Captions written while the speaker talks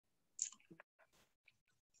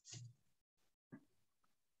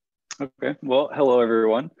Okay, well, hello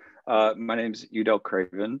everyone. My name's Udell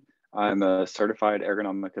Craven. I'm a certified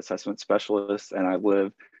ergonomic assessment specialist and I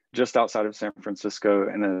live just outside of San Francisco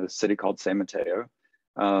in a city called San Mateo.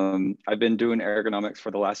 I've been doing ergonomics for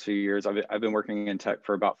the last few years. I've been working in tech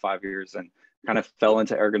for about 5 years and kind of fell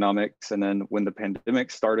into ergonomics. And then when the pandemic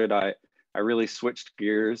started, I really switched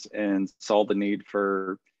gears and saw the need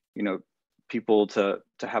for, people to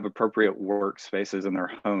have appropriate workspaces in their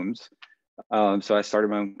homes. So I started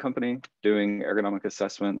my own company doing ergonomic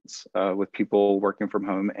assessments with people working from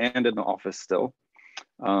home and in the office still.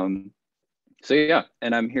 So yeah,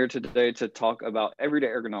 and I'm here today to talk about everyday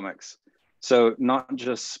ergonomics. So not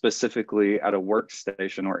just specifically at a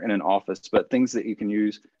workstation or in an office, but things that you can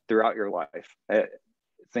use throughout your life,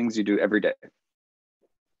 things you do every day.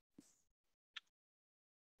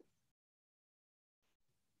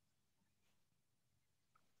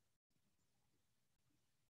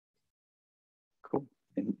 Cool.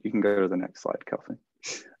 And you can go to the next slide, Kelsey.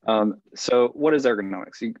 So what is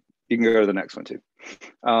ergonomics? You can go to the next one too.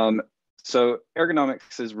 So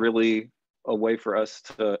ergonomics is really a way for us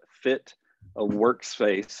to fit a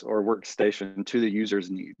workspace or workstation to the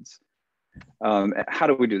user's needs. How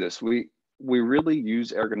do we do this? We really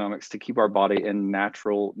use ergonomics to keep our body in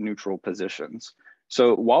natural, neutral positions.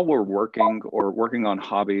 So while we're working or working on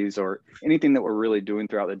hobbies or anything that we're really doing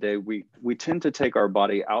throughout the day, we tend to take our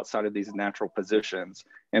body outside of these natural positions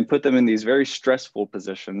and put them in these very stressful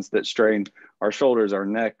positions that strain our shoulders, our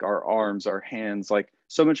neck, our arms, our hands. Like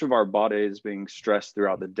so much of our body is being stressed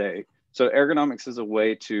throughout the day. So ergonomics is a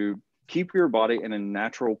way to keep your body in a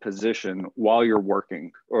natural position while you're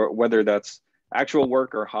working, or whether that's actual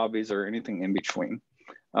work or hobbies or anything in between.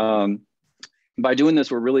 By doing this,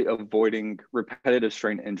 we're really avoiding repetitive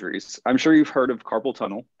strain injuries. I'm sure you've heard of carpal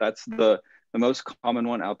tunnel. That's the most common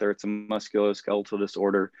one out there. It's a musculoskeletal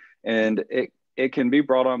disorder, and it can be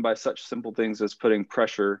brought on by such simple things as putting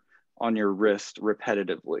pressure on your wrist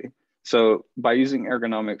repetitively. So by using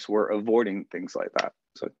ergonomics, we're avoiding things like that.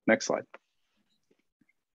 So next slide.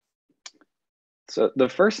 So the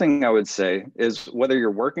first thing I would say is whether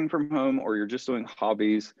you're working from home or you're just doing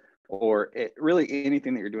hobbies or really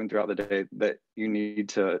anything that you're doing throughout the day, that you need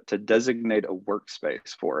to designate a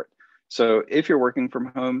workspace for it. So if you're working from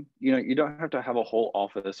home, you don't have to have a whole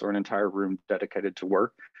office or an entire room dedicated to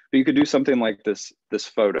work, but you could do something like this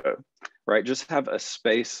photo, right? Just have a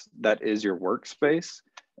space that is your workspace.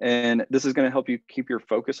 And this is going to help you keep your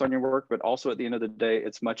focus on your work, but also at the end of the day,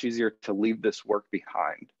 it's much easier to leave this work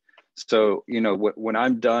behind. So, when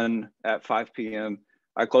I'm done at 5 p.m.,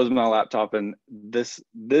 I close my laptop and this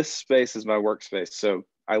space is my workspace. So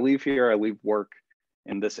I leave here, I leave work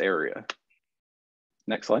in this area.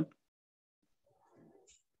 Next slide.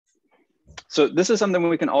 So this is something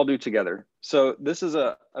we can all do together. So this is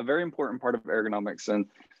a very important part of ergonomics.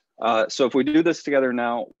 And so if we do this together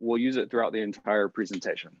now, we'll use it throughout the entire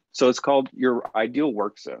presentation. So it's called your ideal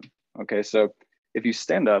work zone. Okay, so if you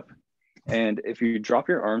stand up and if you drop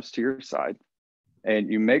your arms to your side,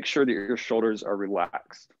 and you make sure that your shoulders are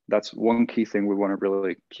relaxed. That's one key thing we want to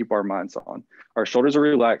really keep our minds on. Our shoulders are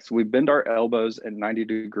relaxed. We bend our elbows at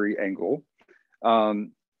 90-degree angle.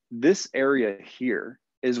 This area here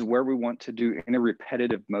is where we want to do any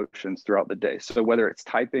repetitive motions throughout the day. So whether it's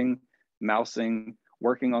typing, mousing,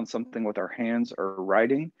 working on something with our hands or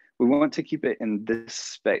writing, we want to keep it in this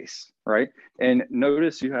space, right? And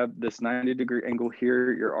notice you have this 90-degree angle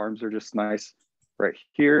here. Your arms are just nice right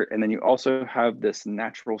here. And then you also have this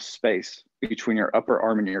natural space between your upper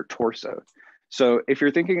arm and your torso. So if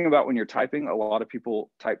you're thinking about when you're typing, a lot of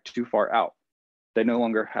people type too far out. They no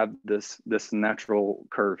longer have this natural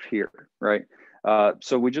curve here, right?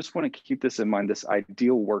 So we just want to keep this in mind. This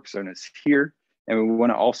ideal work zone is here. And we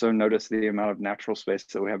want to also notice the amount of natural space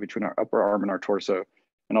that we have between our upper arm and our torso,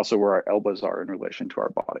 and also where our elbows are in relation to our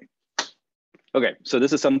body. Okay, so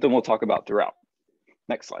this is something we'll talk about throughout.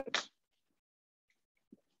 Next slide.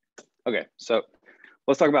 Okay, so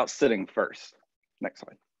let's talk about sitting first. Next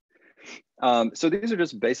slide. So these are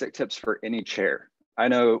just basic tips for any chair. I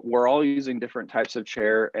know we're all using different types of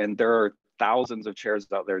chair, and there are thousands of chairs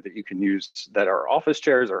out there that you can use that are office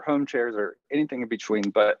chairs or home chairs or anything in between,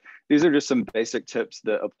 but these are just some basic tips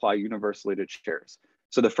that apply universally to chairs.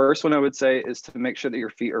 So the first one I would say is to make sure that your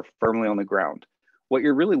feet are firmly on the ground. What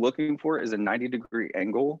you're really looking for is a 90-degree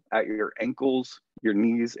angle at your ankles, your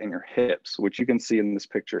knees, and your hips, which you can see in this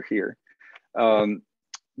picture here.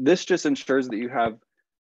 This just ensures that you have,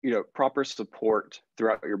 proper support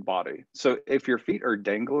throughout your body. So if your feet are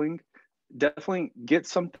dangling, definitely get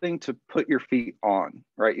something to put your feet on,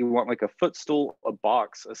 right? You want like a footstool, a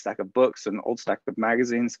box, a stack of books, an old stack of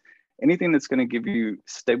magazines, anything that's going to give you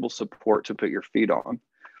stable support to put your feet on.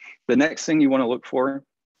 The next thing you want to look for,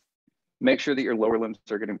 make sure that your lower limbs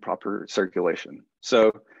are getting proper circulation.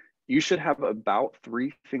 So you should have about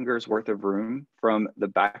 3 fingers worth of room from the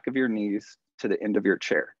back of your knees to the end of your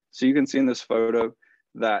chair. So you can see in this photo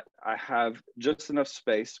that I have just enough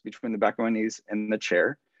space between the back of my knees and the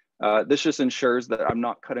chair. This just ensures that I'm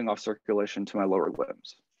not cutting off circulation to my lower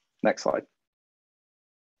limbs. Next slide.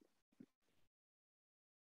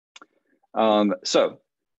 So,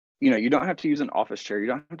 you don't have to use an office chair. You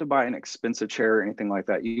don't have to buy an expensive chair or anything like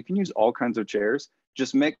that. You can use all kinds of chairs.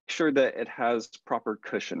 Just make sure that it has proper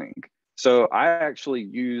cushioning. So I actually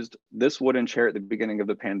used this wooden chair at the beginning of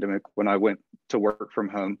the pandemic when I went to work from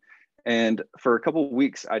home. And for a couple of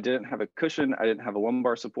weeks, I didn't have a cushion. I didn't have a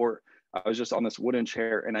lumbar support. I was just on this wooden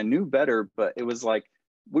chair, and I knew better, but it was like,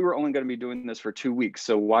 we were only going to be doing this for 2 weeks.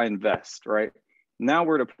 So why invest, right? Now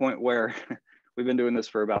we're at a point where we've been doing this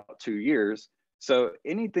for about 2 years. So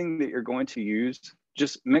anything that you're going to use,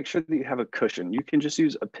 just make sure that you have a cushion. You can just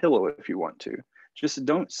use a pillow if you want to. Just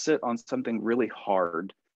don't sit on something really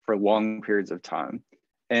hard for long periods of time.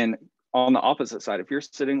 And on the opposite side, if you're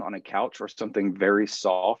sitting on a couch or something very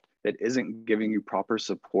soft that isn't giving you proper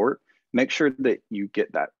support, make sure that you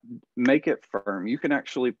get that. Make it firm. You can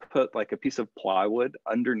actually put like a piece of plywood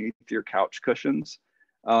underneath your couch cushions.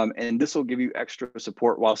 And this will give you extra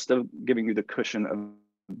support while still giving you the cushion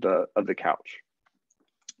of the couch.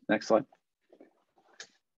 Next slide.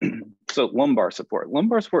 So lumbar support.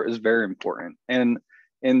 Lumbar support is very important. And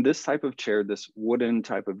in this type of chair, this wooden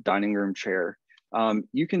type of dining room chair,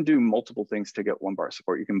 you can do multiple things to get lumbar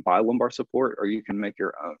support. You can buy lumbar support or you can make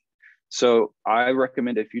your own. So I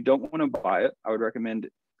recommend, if you don't want to buy it, I would recommend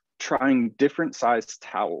trying different sized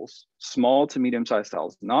towels, small to medium sized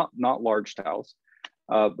towels, not large towels,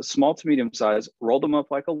 but small to medium size, roll them up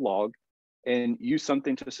like a log and use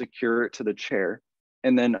something to secure it to the chair.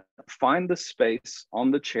 And then find the space on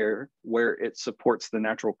the chair where it supports the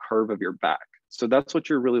natural curve of your back. So that's what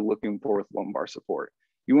you're really looking for with lumbar support.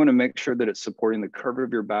 You want to make sure that it's supporting the curve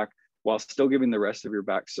of your back while still giving the rest of your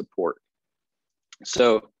back support.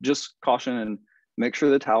 So just caution and make sure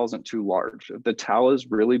the towel isn't too large. If the towel is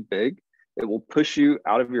really big, it will push you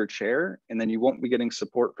out of your chair and then you won't be getting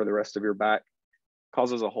support for the rest of your back.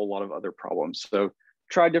 Causes a whole lot of other problems. So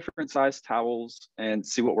try different size towels and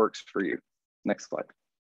see what works for you. Next slide.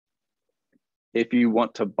 If you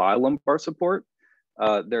want to buy lumbar support,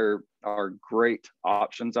 there are great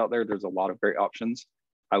options out there. There's a lot of great options.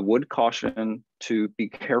 I would caution to be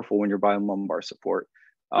careful when you're buying lumbar support.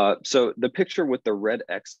 So the picture with the red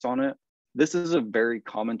X on it, this is a very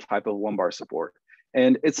common type of lumbar support.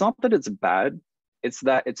 And it's not that it's bad, it's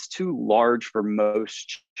that it's too large for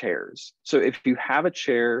most chairs. So if you have a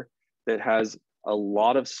chair that has a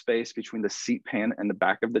lot of space between the seat pan and the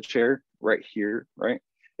back of the chair right here, right?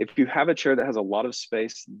 If you have a chair that has a lot of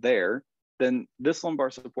space there, then this lumbar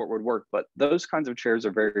support would work, but those kinds of chairs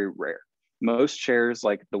are very rare. Most chairs,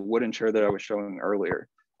 like the wooden chair that I was showing earlier,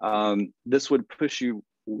 this would push you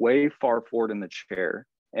way far forward in the chair,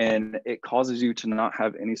 and it causes you to not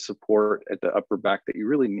have any support at the upper back that you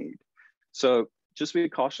really need. So just be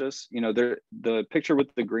cautious. The picture with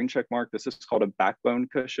the green check mark, this is called a backbone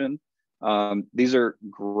cushion. These are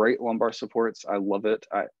great lumbar supports. I love it.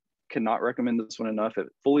 I cannot recommend this one enough. It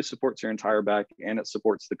fully supports your entire back and it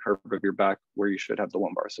supports the curve of your back where you should have the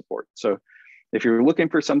lumbar support. So if you're looking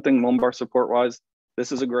for something lumbar support wise,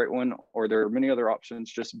 this is a great one, or there are many other options.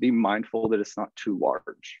 Just be mindful that it's not too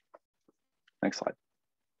large. Next slide.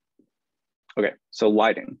 Okay, so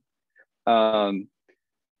lighting.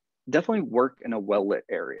 Definitely work in a well-lit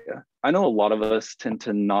area. I know a lot of us tend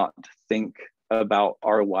to not think about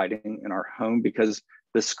our lighting in our home because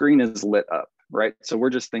the screen is lit up, right? So we're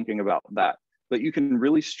just thinking about that. But you can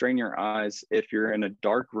really strain your eyes if you're in a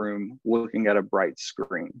dark room looking at a bright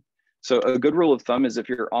screen. So a good rule of thumb is if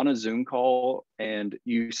you're on a Zoom call and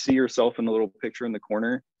you see yourself in the little picture in the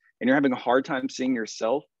corner and you're having a hard time seeing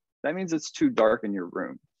yourself, that means it's too dark in your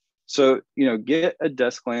room. So, get a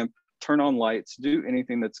desk lamp, turn on lights, do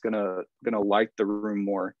anything that's gonna light the room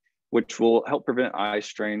more, which will help prevent eye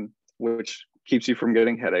strain, which keeps you from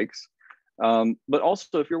getting headaches. But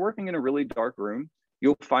also, if you're working in a really dark room,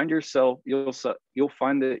 you'll find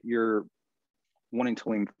that you're wanting to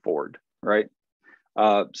lean forward, right?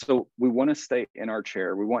 So we want to stay in our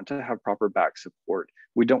chair. We want to have proper back support.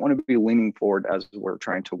 We don't want to be leaning forward as we're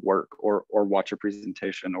trying to work or watch a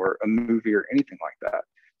presentation or a movie or anything like that.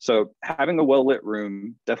 So having a well-lit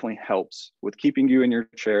room definitely helps with keeping you in your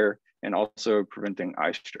chair and also preventing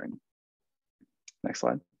eye strain. Next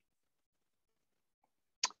slide.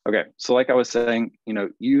 Okay, so like I was saying,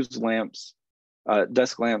 use lamps,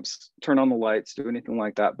 desk lamps, turn on the lights, do anything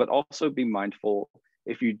like that, but also be mindful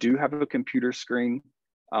if you do have a computer screen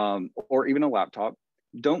or even a laptop,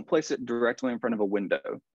 don't place it directly in front of a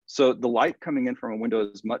window. So the light coming in from a window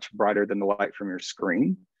is much brighter than the light from your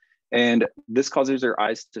screen. And this causes your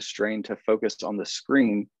eyes to strain to focus on the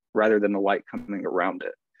screen rather than the light coming around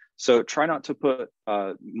it. So try not to put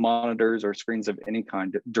monitors or screens of any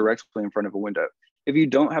kind directly in front of a window. If you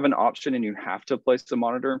don't have an option and you have to place the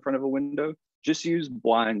monitor in front of a window, just use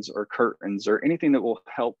blinds or curtains or anything that will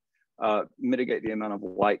help mitigate the amount of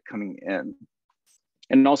light coming in.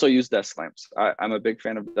 And also use desk lamps. I'm a big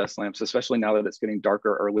fan of desk lamps, especially now that it's getting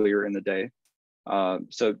darker earlier in the day.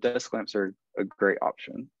 So desk lamps are a great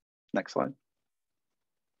option. Next slide.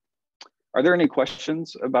 Are there any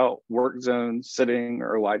questions about work zones, sitting,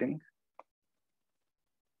 or lighting?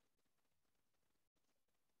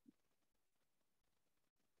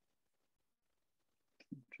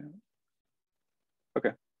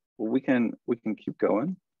 Okay, well, we can keep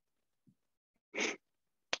going.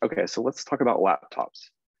 Okay, so let's talk about laptops.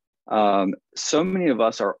 So many of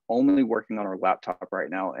us are only working on our laptop right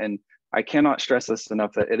now, and I cannot stress this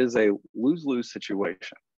enough that it is a lose-lose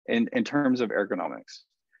situation in terms of ergonomics.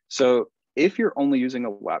 So if you're only using a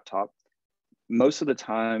laptop, most of the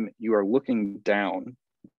time you are looking down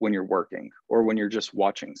when you're working or when you're just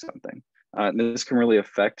watching something. This can really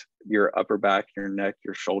affect your upper back, your neck,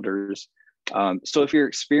 your shoulders. So if you're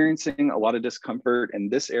experiencing a lot of discomfort in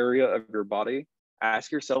this area of your body,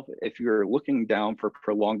 ask yourself if you're looking down for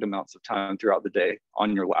prolonged amounts of time throughout the day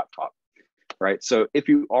on your laptop, right? So if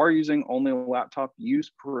you are using only a laptop,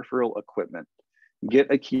 use peripheral equipment.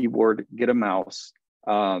 Get a keyboard, get a mouse,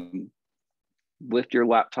 lift your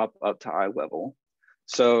laptop up to eye level.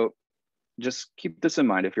 So just keep this in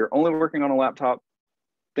mind. If you're only working on a laptop,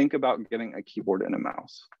 think about getting a keyboard and a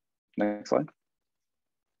mouse. Next slide.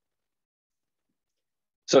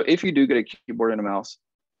 So if you do get a keyboard and a mouse,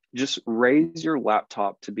 just raise your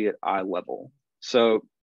laptop to be at eye level. So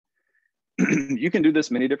you can do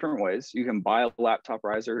this many different ways. You can buy a laptop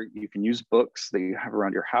riser. You can use books that you have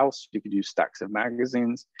around your house. You could use stacks of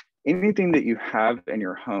magazines. Anything that you have in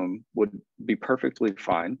your home would be perfectly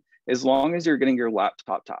fine as long as you're getting your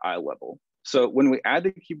laptop to eye level. So when we add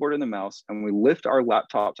the keyboard and the mouse and we lift our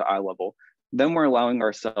laptop to eye level, then we're allowing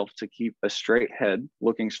ourselves to keep a straight head,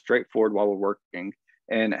 looking straight forward while we're working,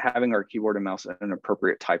 and having our keyboard and mouse at an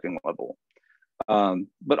appropriate typing level.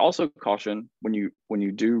 But also caution, when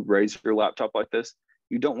you do raise your laptop like this,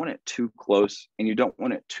 you don't want it too close and you don't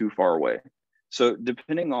want it too far away. So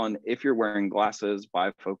depending on if you're wearing glasses,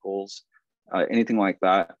 bifocals, anything like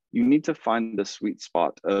that, you need to find the sweet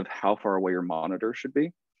spot of how far away your monitor should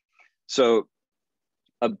be. So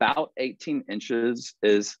about 18 inches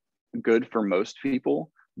is good for most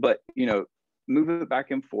people, but move it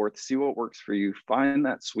back and forth, see what works for you, find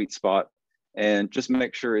that sweet spot, and just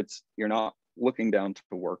make sure you're not looking down to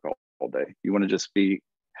work all day. You want to just be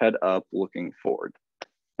head up looking forward.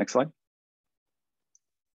 Next slide.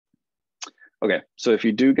 Okay, so if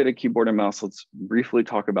you do get a keyboard and mouse, let's briefly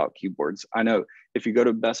talk about keyboards. I know if you go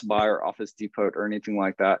to Best Buy or Office Depot or anything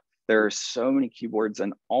like that, there are so many keyboards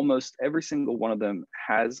and almost every single one of them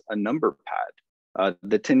has a number pad,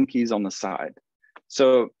 the 10 keys on the side.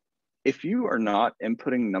 So if you are not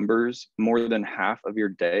inputting numbers more than half of your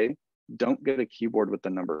day, don't get a keyboard with the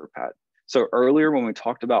number pad. So earlier when we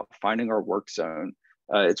talked about finding our work zone,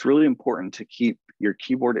 it's really important to keep your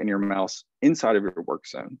keyboard and your mouse inside of your work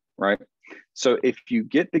zone, right? So if you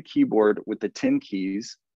get the keyboard with the 10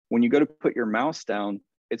 keys, when you go to put your mouse down,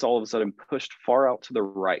 it's all of a sudden pushed far out to the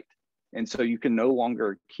right. And so you can no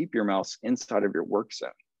longer keep your mouse inside of your work zone.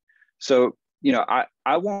 So,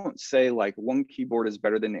 I won't say like one keyboard is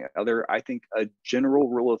better than the other. I think a general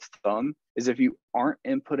rule of thumb is if you aren't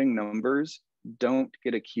inputting numbers, don't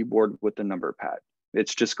get a keyboard with the number pad.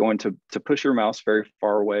 It's just going to push your mouse very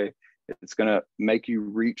far away. It's going to make you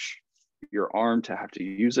reach your arm to have to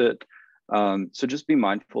use it. So just be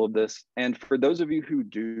mindful of this. And for those of you who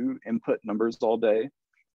do input numbers all day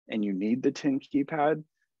and you need the 10 keypad,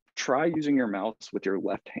 try using your mouse with your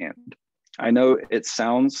left hand. I know it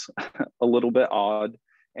sounds a little bit odd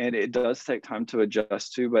and it does take time to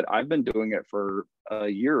adjust to, but I've been doing it for a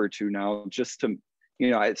year or two now just to,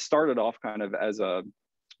 it started off kind of as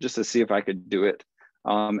just to see if I could do it.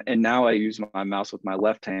 And now I use my mouse with my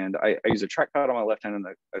left hand. I use a trackpad on my left hand and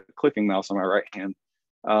a clicking mouse on my right hand.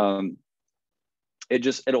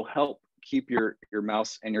 It'll help keep your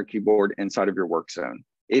mouse and your keyboard inside of your work zone.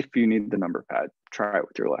 If you need the number pad, try it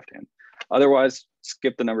with your left hand. Otherwise,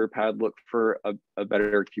 skip the number pad, look for a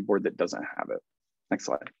better keyboard that doesn't have it. Next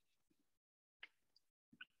slide.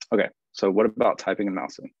 Okay, so what about typing and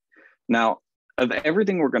mousing? Now, of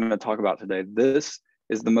everything we're going to talk about today, this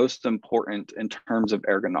is the most important in terms of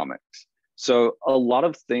ergonomics. So a lot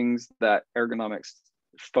of things that ergonomics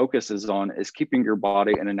focuses on is keeping your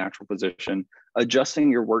body in a natural position,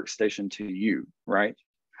 adjusting your workstation to you, right?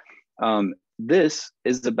 This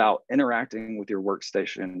is about interacting with your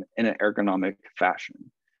workstation in an ergonomic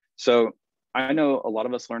fashion. So I know a lot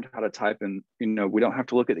of us learned how to type, and we don't have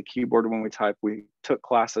to look at the keyboard when we type. We took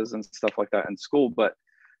classes and stuff like that in school, but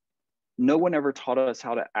no one ever taught us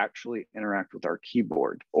how to actually interact with our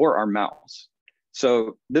keyboard or our mouse.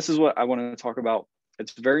 So this is what I want to talk about.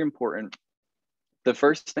 It's very important. The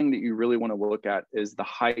first thing that you really want to look at is the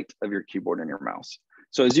height of your keyboard and your mouse.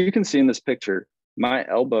 So as you can see in this picture, my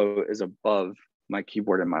elbow is above my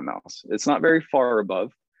keyboard and my mouse. It's not very far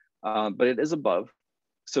above, but it is above.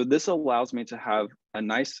 So this allows me to have a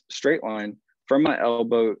nice straight line from my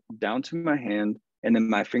elbow down to my hand, and then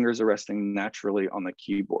my fingers are resting naturally on the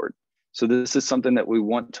keyboard. So this is something that we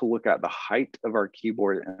want to look at, the height of our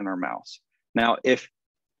keyboard and our mouse. Now, if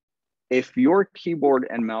your keyboard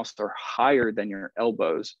and mouse are higher than your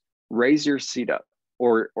elbows, raise your seat up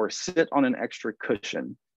or sit on an extra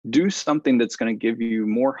cushion. Do something that's going to give you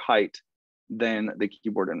more height than the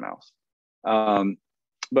keyboard and mouse.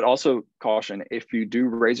 But also caution, if you do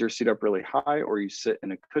raise your seat up really high or you sit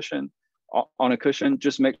in on a cushion,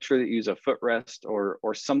 just make sure that you use a footrest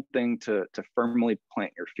or something to firmly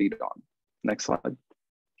plant your feet on. Next slide.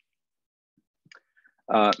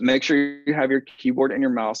 Make sure you have your keyboard and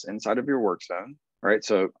your mouse inside of your work zone, right?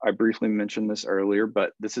 So I briefly mentioned this earlier,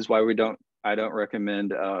 but this is why I don't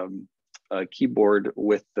recommend a keyboard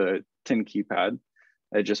with the 10 keypad.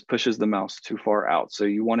 It just pushes the mouse too far out. So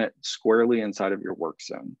you want it squarely inside of your work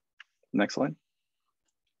zone. Next slide.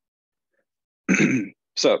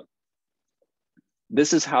 So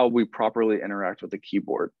this is how we properly interact with the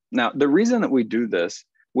keyboard. Now, the reason that we do this,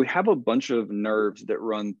 we have a bunch of nerves that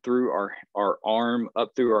run through our arm,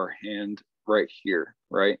 up through our hand, right here,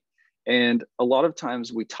 right? And a lot of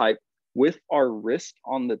times we type with our wrist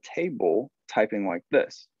on the table, typing like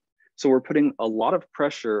this. So we're putting a lot of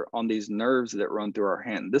pressure on these nerves that run through our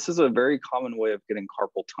hand. This is a very common way of getting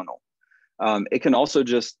carpal tunnel. It can also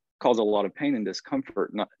just cause a lot of pain and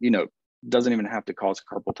discomfort. Doesn't even have to cause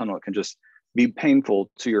carpal tunnel. It can just be painful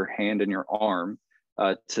to your hand and your arm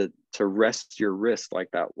to rest your wrist like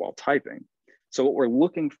that while typing. So what we're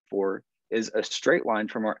looking for is a straight line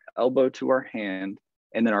from our elbow to our hand,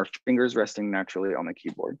 and then our fingers resting naturally on the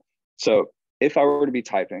keyboard. So if I were to be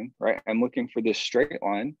typing, right, I'm looking for this straight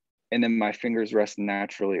line, and then my fingers rest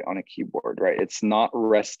naturally on a keyboard, right? It's not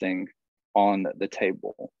resting on the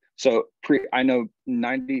table. So I know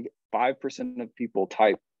 95% of people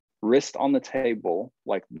type wrist on the table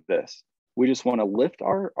like this. We just want to lift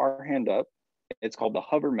our hand up. It's called the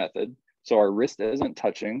hover method. So our wrist isn't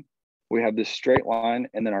touching. We have this straight line,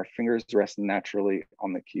 and then our fingers rest naturally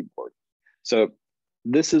on the keyboard. So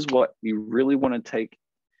this is what you really want to take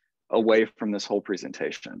away from this whole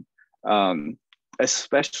presentation.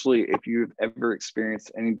 Especially if you've ever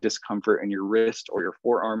experienced any discomfort in your wrist or your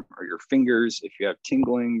forearm or your fingers, if you have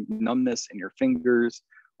tingling, numbness in your fingers,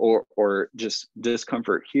 or just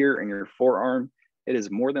discomfort here in your forearm, it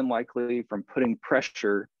is more than likely from putting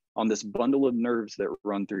pressure on this bundle of nerves that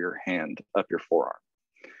run through your hand up your forearm.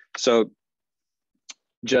 So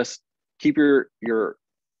just keep your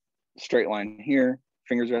straight line here,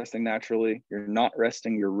 fingers resting naturally. You're not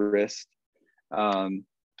resting your wrist.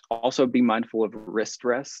 Also be mindful of wrist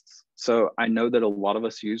rests. So I know that a lot of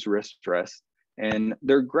us use wrist rests, and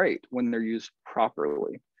they're great when they're used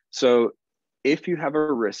properly. So if you have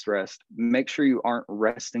a wrist rest, make sure you aren't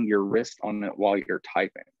resting your wrist on it while you're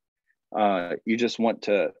typing. You just want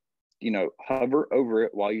to, hover over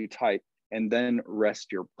it while you type, and then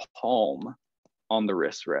rest your palm on the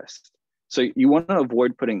wrist rest. So you want to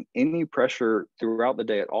avoid putting any pressure throughout the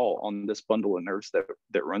day at all on this bundle of nerves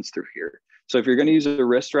that runs through here. So if you're going to use a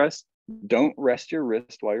wrist rest, don't rest your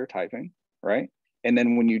wrist while you're typing, right? And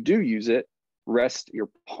then when you do use it, rest your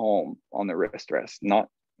palm on the wrist rest, not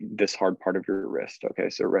this hard part of your wrist. Okay,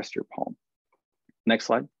 so rest your palm. Next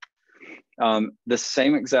slide. The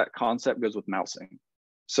same exact concept goes with mousing.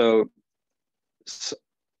 So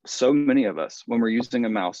many of us, when we're using a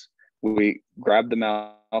mouse, we grab the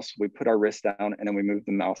mouse, we put our wrist down, and then we move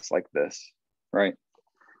the mouse like this, right?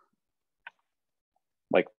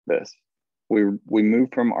 Like this. We move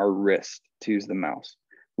from our wrist to use the mouse.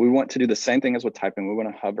 We want to do the same thing as with typing. We want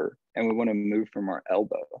to hover, and we want to move from our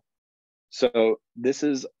elbow. So this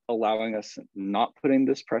is allowing us not putting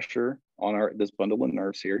this pressure on this bundle of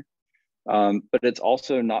nerves here, but it's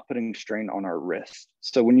also not putting strain on our wrist.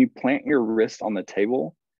 So when you plant your wrist on the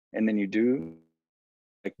table and then you do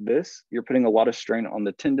like this, you're putting a lot of strain on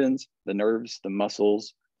the tendons, the nerves, the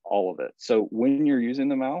muscles, all of it. So when you're using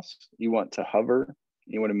the mouse, you want to hover,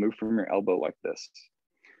 you want to move from your elbow like this.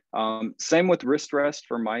 Same with wrist rest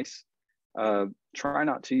for mice. Try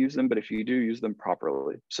not to use them, but if you do, use them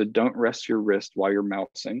properly. So don't rest your wrist while you're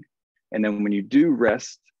mousing. And then when you do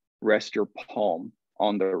rest your palm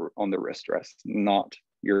on the wrist rest, not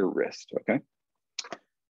your wrist, okay?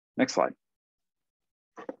 Next slide.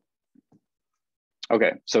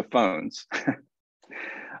 Okay, so phones.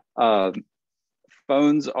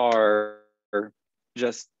 Phones are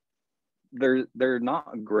just, they're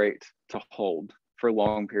not great to hold for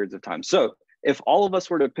long periods of time. So if all of us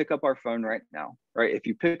were to pick up our phone right now, right? If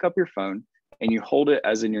you pick up your phone and you hold it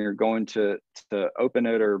as in you're going to open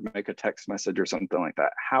it or make a text message or something like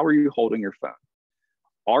that, how are you holding your phone?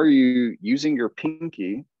 Are you using your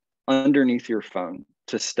pinky underneath your phone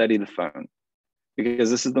to steady the phone?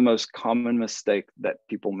 Because this is the most common mistake that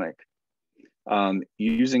people make.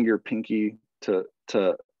 Using your pinky to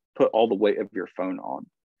put all the weight of your phone on.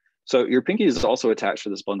 So your pinky is also attached to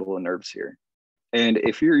this bundle of nerves here. And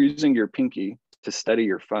if you're using your pinky to steady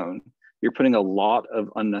your phone, you're putting a lot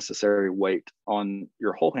of unnecessary weight on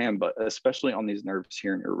your whole hand, but especially on these nerves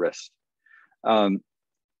here in your wrist.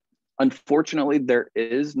 Unfortunately, there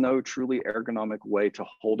is no truly ergonomic way to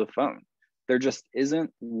hold a phone. There just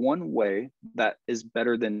isn't one way that is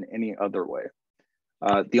better than any other way.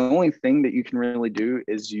 The only thing that you can really do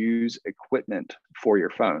is use equipment for your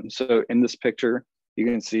phone. So in this picture, you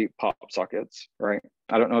can see pop sockets, right?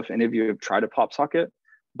 I don't know if any of you have tried a pop socket,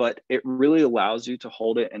 but it really allows you to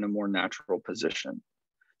hold it in a more natural position.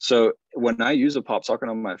 So when I use a pop socket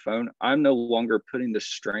on my phone, I'm no longer putting the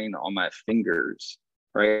strain on my fingers,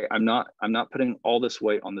 right? I'm not putting all this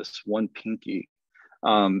weight on this one pinky.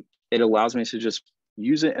 It allows me to just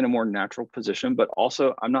use it in a more natural position, but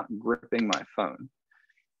also I'm not gripping my phone.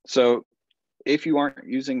 So if you aren't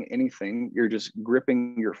using anything, you're just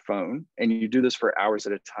gripping your phone and you do this for hours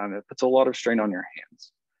at a time, it puts a lot of strain on your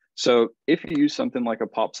hands. So if you use something like a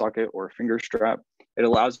pop socket or a finger strap, it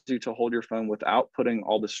allows you to hold your phone without putting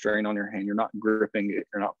all the strain on your hand. You're not gripping it,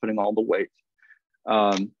 you're not putting all the weight.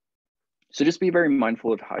 So just be very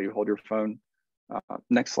mindful of how you hold your phone.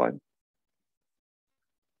 Next slide.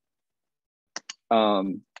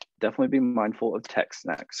 Definitely be mindful of tech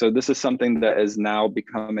snacks. So this is something that is now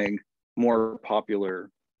becoming more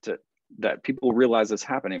popular, that people realize is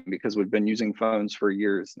happening because we've been using phones for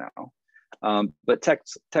years now. But tech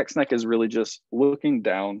snack is really just looking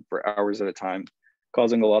down for hours at a time,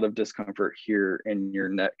 causing a lot of discomfort here in your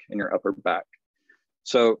neck and your upper back.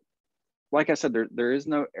 So like I said, there is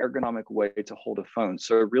no ergonomic way to hold a phone.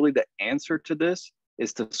 So really the answer to this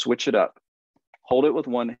is to switch it up. Hold it with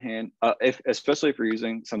one hand, especially if you're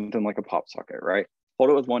using something like a pop socket, right? Hold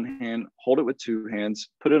it with one hand, hold it with two hands,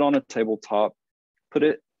 put it on a tabletop, put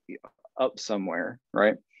it up somewhere,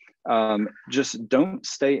 right? Just don't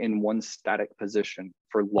stay in one static position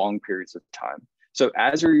for long periods of time. So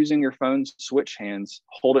as you're using your phone, switch hands,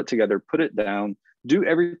 hold it together, put it down, do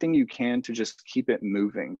everything you can to just keep it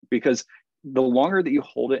moving, because the longer that you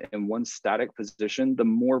hold it in one static position, the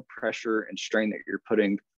more pressure and strain that you're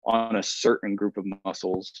putting on a certain group of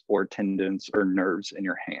muscles or tendons or nerves in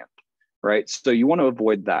your hand, right? So you want to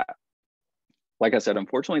avoid that. Like I said,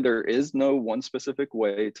 unfortunately, there is no one specific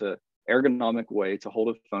ergonomic way to hold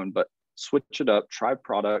a phone, but switch it up, try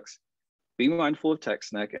products, be mindful of tech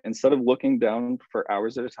snack. Instead of looking down for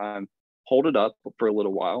hours at a time, hold it up for a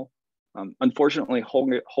little while. Unfortunately,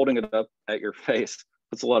 holding it up at your face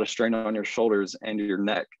puts a lot of strain on your shoulders and your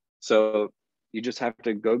neck. So you just have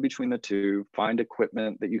to go between the two, find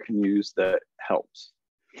equipment that you can use that helps.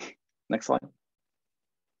 Next slide.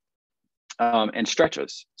 And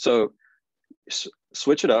stretches. So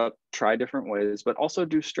switch it up, try different ways, but also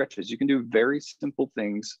do stretches. You can do very simple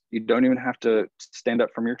things. You don't even have to stand up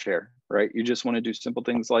from your chair, right? You just want to do simple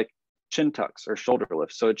things like chin tucks or shoulder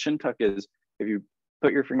lifts. So a chin tuck is if you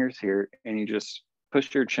put your fingers here and you just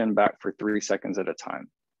push your chin back for 3 seconds at a time,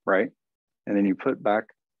 right? And then you put back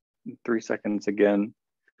 3 seconds again.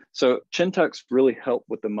 So chin tucks really help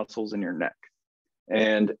with the muscles in your neck.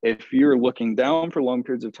 And if you're looking down for long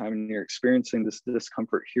periods of time and you're experiencing this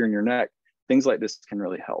discomfort here in your neck, things like this can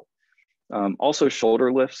really help. Also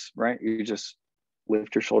shoulder lifts, right? You just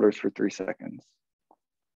lift your shoulders for 3 seconds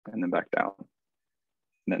and then back down, and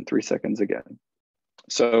then 3 seconds again.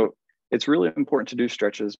 So it's really important to do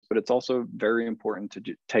stretches, but it's also very important to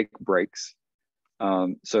take breaks.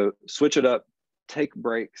 So switch it up, take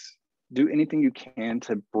breaks, do anything you can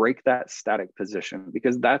to break that static position,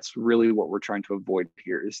 because that's really what we're trying to avoid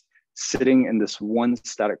here, is sitting in this one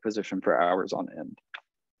static position for hours on end.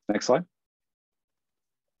 Next slide.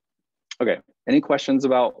 Okay, any questions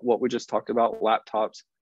about what we just talked about, laptops,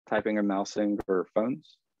 typing and mousing, or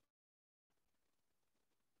phones?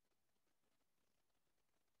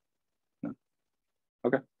 No?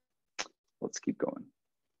 Okay, let's keep going.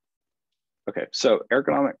 Okay, so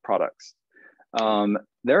ergonomic products.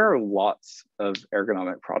 There are lots of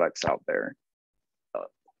ergonomic products out there,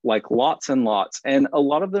 like lots and lots, and a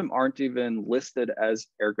lot of them aren't even listed as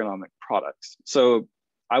ergonomic products. So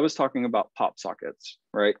I was talking about pop sockets,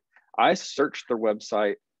 right? I searched their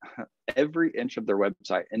website, every inch of their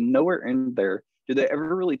website, and nowhere in there do they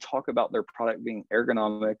ever really talk about their product being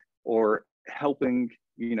ergonomic or helping,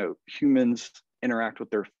 humans interact with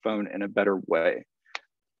their phone in a better way.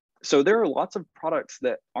 So there are lots of products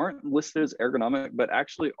that aren't listed as ergonomic, but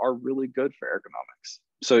actually are really good for ergonomics.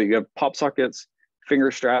 So you have pop sockets,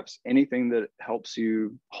 finger straps, anything that helps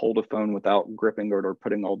you hold a phone without gripping it or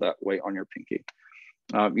putting all that weight on your pinky.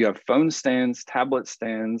 You have phone stands, tablet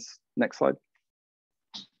stands. Next slide.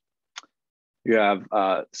 You have,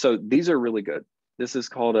 so these are really good. This is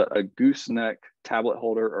called a gooseneck tablet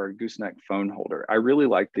holder or a gooseneck phone holder. I really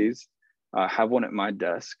like these. I have one at my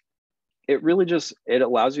desk. It really it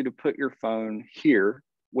allows you to put your phone here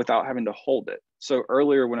without having to hold it. So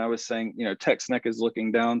earlier when I was saying, text neck is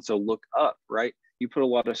looking down, so look up, right? You put a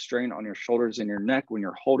lot of strain on your shoulders and your neck when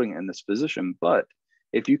you're holding it in this position. But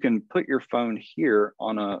if you can put your phone here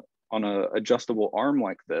on a adjustable arm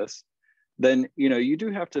like this, then you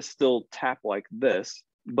do have to still tap like this,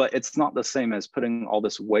 but it's not the same as putting all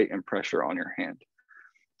this weight and pressure on your hand.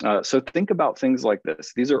 So think about things like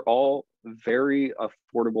this. These are all very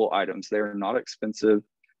affordable items. They're not expensive.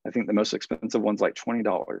 I think the most expensive one's like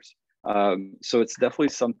 $20. So it's definitely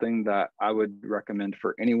something that I would recommend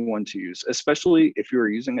for anyone to use, especially if you're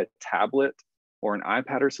using a tablet or an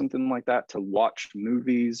iPad or something like that to watch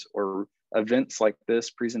movies or events like this,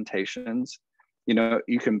 presentations.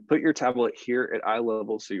 You can put your tablet here at eye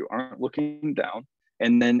level so you aren't looking down,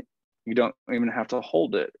 and then you don't even have to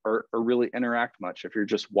hold it or really interact much if you're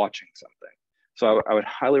just watching something. So I would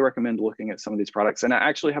highly recommend looking at some of these products. And I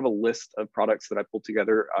actually have a list of products that I pulled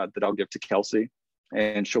together that I'll give to Kelsey,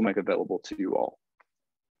 and she'll make available to you all.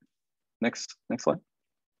 Next slide.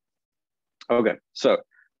 Okay, so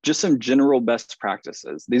just some general best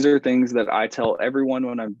practices. These are things that I tell everyone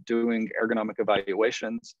when I'm doing ergonomic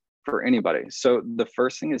evaluations for anybody. So the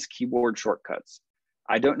first thing is keyboard shortcuts.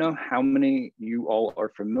 I don't know how many you all are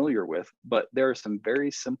familiar with, but there are some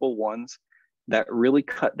very simple ones that really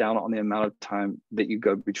cut down on the amount of time that you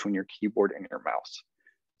go between your keyboard and your mouse.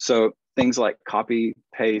 So things like copy,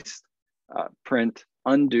 paste, print,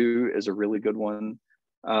 undo is a really good one.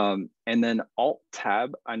 And then Alt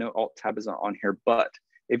Tab. I know Alt Tab isn't on here, but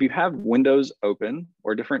if you have Windows open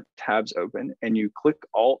or different tabs open and you click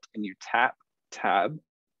Alt and you tap Tab,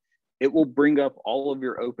 it will bring up all of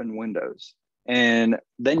your open windows. And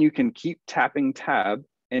then you can keep tapping Tab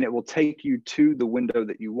and it will take you to the window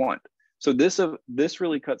that you want. So this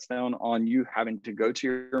really cuts down on you having to go to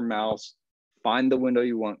your mouse, find the window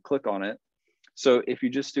you want, click on it. So if you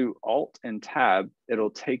just do Alt and Tab,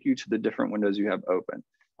 it'll take you to the different windows you have open.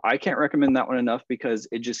 I can't recommend that one enough because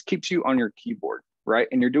it just keeps you on your keyboard, right?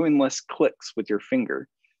 And you're doing less clicks with your finger.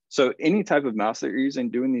 So any type of mouse that you're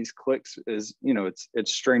using, doing these clicks is,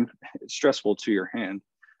 it's stressful to your hand.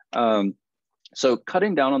 So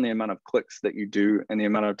cutting down on the amount of clicks that you do and the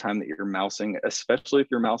amount of time that you're mousing, especially if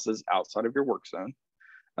your mouse is outside of your work zone,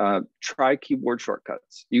 try keyboard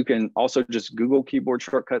shortcuts. You can also just Google keyboard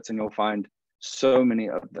shortcuts and you'll find so many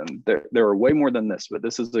of them. There are way more than this, but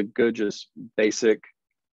this is a good, just basic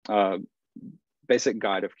guide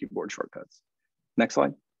of keyboard shortcuts. Next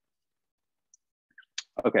slide.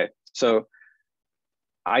 Okay, so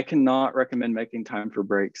I cannot recommend making time for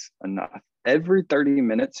breaks enough. Every 30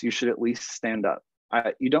 minutes, you should at least stand up.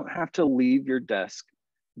 You don't have to leave your desk,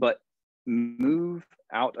 but move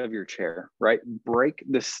out of your chair, right? Break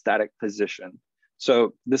the static position.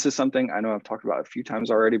 So this is something I know I've talked about a few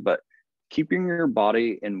times already, but keeping your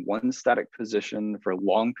body in one static position for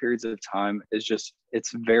long periods of time is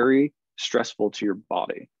it's very stressful to your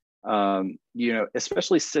body,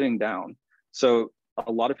 especially sitting down. So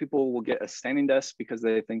a lot of people will get a standing desk because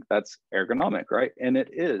they think that's ergonomic, right? And it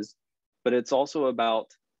is, but it's also about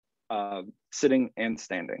sitting and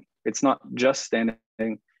standing. It's not just standing,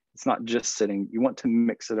 it's not just sitting. You want to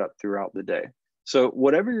mix it up throughout the day. So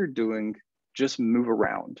whatever you're doing, just move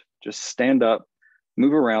around, just stand up,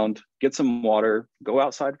 move around, get some water, go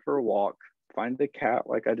outside for a walk, find the cat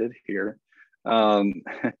like I did here.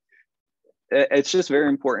 It's just very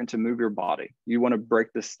important to move your body. You want to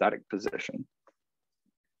break this static position.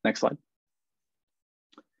 Next slide.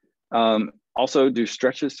 Also do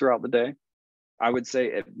stretches throughout the day. I would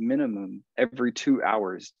say at minimum every 2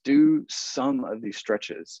 hours, do some of these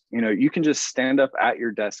stretches. You know, you can just stand up at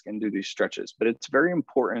your desk and do these stretches, but it's very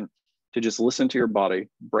important to just listen to your body,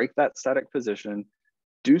 break that static position,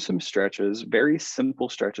 do some stretches, very simple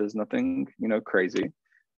stretches, nothing, you know, crazy.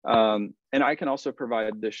 And I can also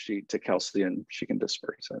provide this sheet to Kelsey and she can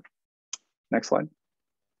disperse it. Next slide.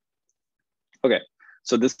 Okay,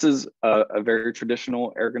 so this is a very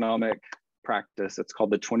traditional ergonomic practice. It's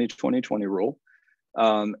called the 20-20-20 rule.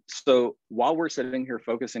 So while we're sitting here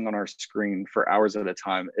focusing on our screen for hours at a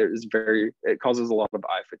time, it causes a lot of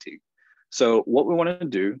eye fatigue. So what we want to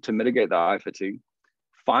do to mitigate the eye fatigue,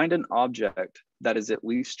 find an object that is at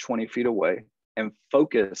least 20 feet away and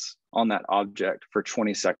focus on that object for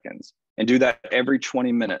 20 seconds and do that every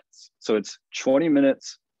 20 minutes. So it's 20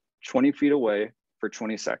 minutes, 20 feet away for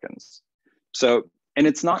 20 seconds. So, and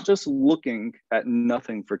it's not just looking at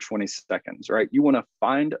nothing for 20 seconds, right? You want to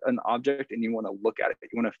find an object and you want to look at it.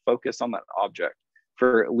 You want to focus on that object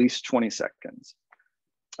for at least 20 seconds.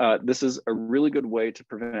 This is a really good way to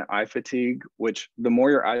prevent eye fatigue, which the more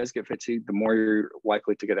your eyes get fatigued, the more you're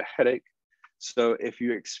likely to get a headache. So if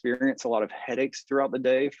you experience a lot of headaches throughout the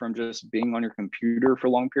day from just being on your computer for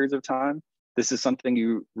long periods of time, this is something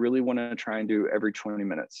you really want to try and do every 20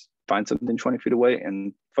 minutes. Find something 20 feet away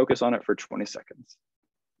and focus on it for 20 seconds.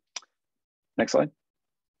 Next slide.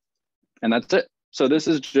 And that's it. So this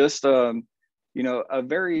is just, you know, a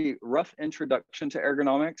very rough introduction to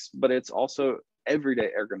ergonomics, but it's also everyday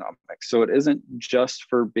ergonomics. So it isn't just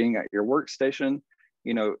for being at your workstation.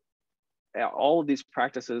 You know, all of these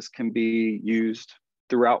practices can be used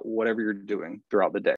throughout whatever you're doing throughout the day.